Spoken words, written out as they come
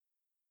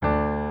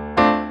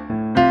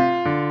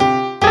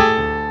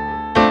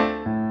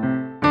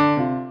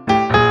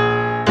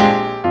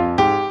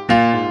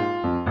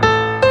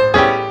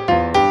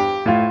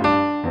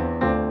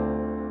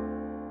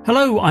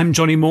Hello, I'm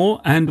Johnny Moore,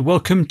 and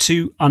welcome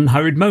to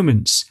Unhurried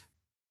Moments.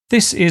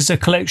 This is a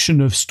collection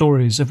of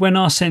stories of when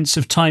our sense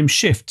of time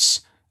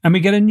shifts and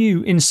we get a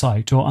new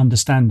insight or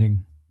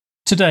understanding.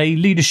 Today,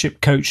 leadership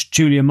coach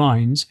Julia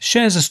Mines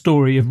shares a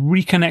story of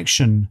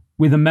reconnection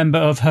with a member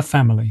of her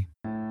family.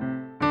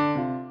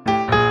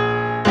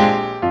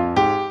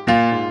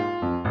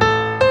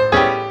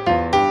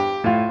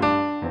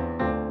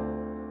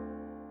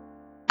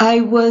 I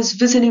was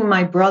visiting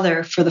my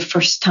brother for the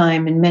first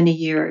time in many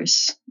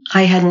years.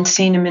 I hadn't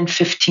seen him in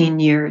 15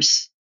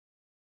 years.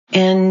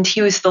 And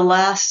he was the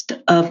last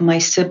of my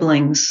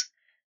siblings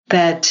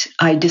that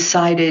I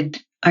decided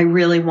I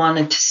really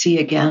wanted to see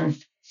again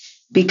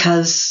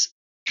because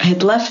I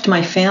had left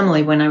my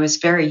family when I was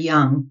very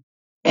young.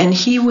 And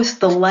he was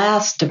the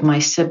last of my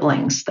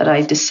siblings that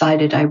I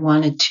decided I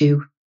wanted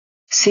to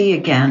see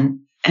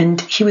again.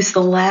 And he was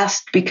the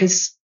last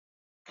because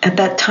at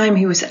that time,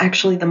 he was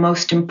actually the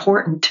most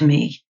important to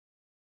me.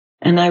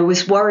 And I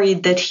was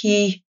worried that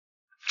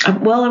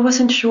I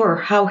wasn't sure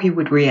how he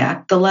would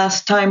react. The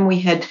last time we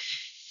had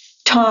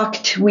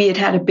talked, we had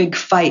had a big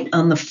fight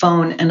on the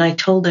phone. And I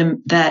told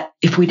him that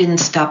if we didn't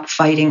stop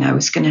fighting, I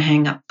was going to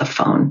hang up the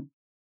phone.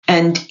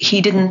 And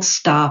he didn't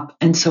stop.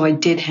 And so I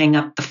did hang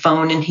up the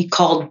phone and he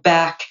called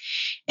back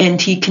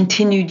and he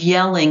continued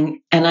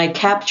yelling. And I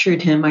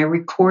captured him. I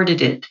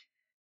recorded it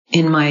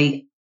in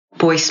my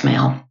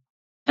voicemail.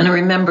 And I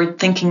remembered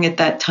thinking at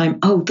that time,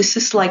 oh, this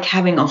is like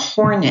having a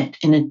hornet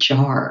in a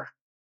jar.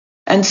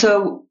 And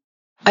so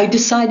I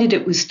decided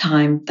it was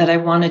time that I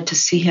wanted to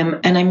see him.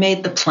 And I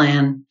made the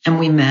plan and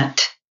we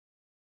met.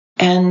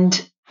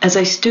 And as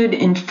I stood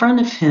in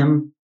front of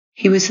him,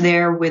 he was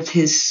there with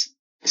his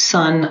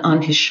son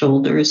on his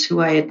shoulders,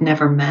 who I had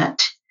never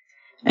met.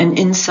 And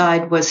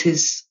inside was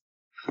his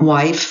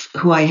wife,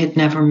 who I had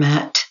never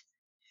met.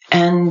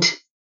 And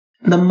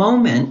the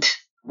moment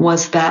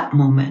was that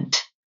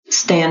moment.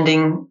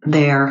 Standing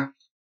there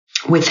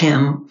with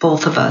him,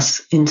 both of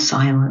us in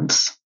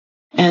silence.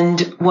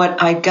 And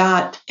what I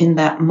got in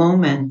that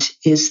moment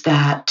is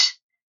that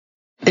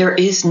there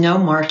is no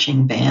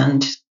marching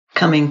band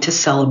coming to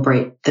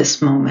celebrate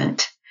this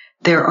moment.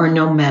 There are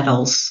no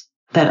medals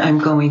that I'm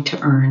going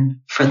to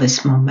earn for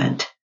this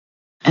moment.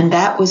 And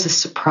that was a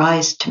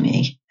surprise to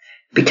me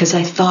because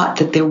I thought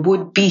that there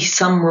would be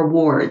some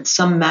reward,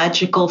 some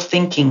magical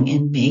thinking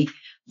in me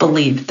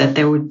believed that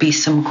there would be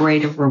some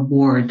greater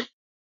reward.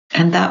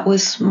 And that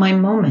was my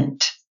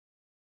moment.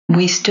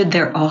 We stood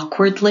there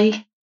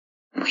awkwardly.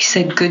 We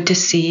said, good to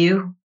see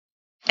you.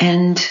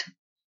 And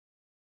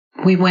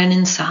we went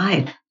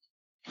inside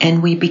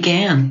and we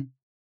began.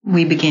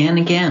 We began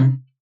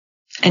again.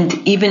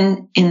 And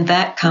even in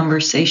that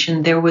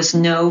conversation, there was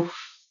no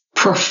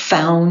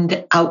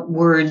profound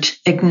outward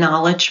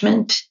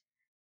acknowledgement.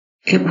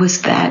 It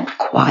was that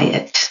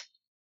quiet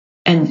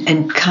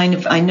and kind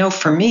of, I know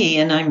for me,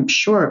 and I'm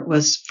sure it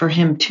was for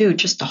him too,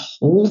 just a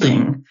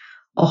holding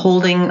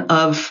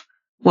of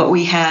what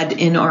we had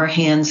in our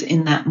hands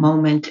in that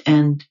moment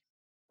and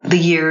the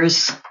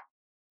years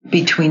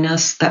between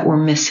us that were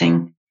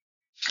missing.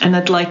 And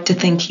I'd like to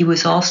think he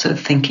was also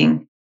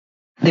thinking,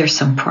 there's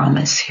some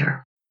promise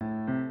here.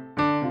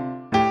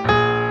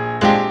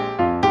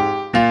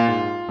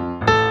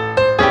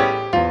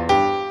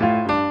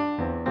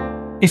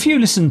 If you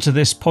listen to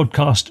this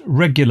podcast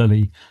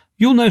regularly,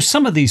 you'll know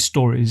some of these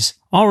stories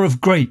are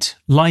of great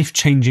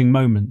life-changing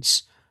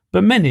moments,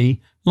 but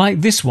many,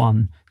 like this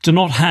one, do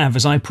not have,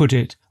 as I put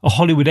it, a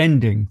Hollywood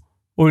ending,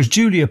 or as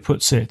Julia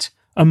puts it,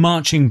 a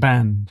marching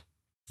band,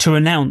 to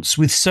announce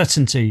with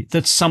certainty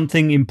that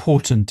something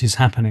important is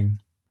happening.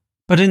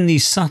 But in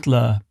these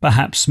subtler,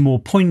 perhaps more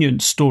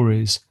poignant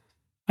stories,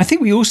 I think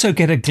we also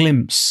get a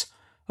glimpse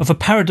of a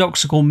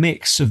paradoxical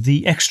mix of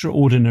the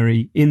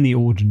extraordinary in the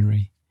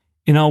ordinary,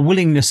 in our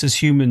willingness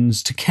as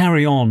humans to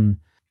carry on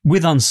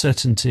with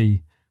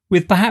uncertainty,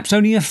 with perhaps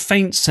only a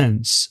faint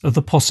sense of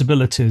the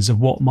possibilities of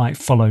what might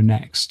follow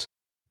next.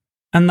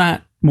 And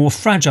that more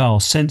fragile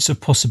sense of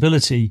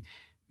possibility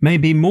may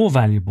be more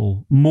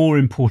valuable, more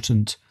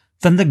important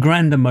than the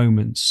grander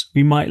moments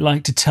we might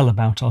like to tell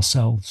about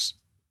ourselves.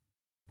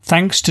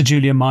 Thanks to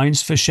Julia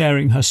Mines for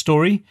sharing her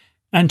story,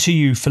 and to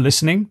you for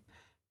listening.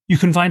 You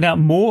can find out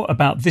more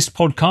about this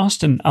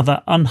podcast and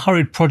other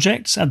Unhurried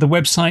projects at the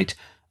website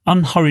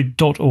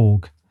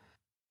unhurried.org.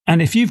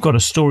 And if you've got a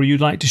story you'd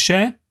like to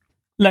share,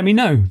 let me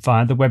know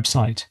via the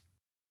website.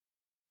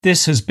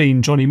 This has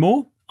been Johnny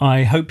Moore.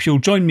 I hope you'll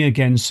join me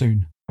again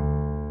soon.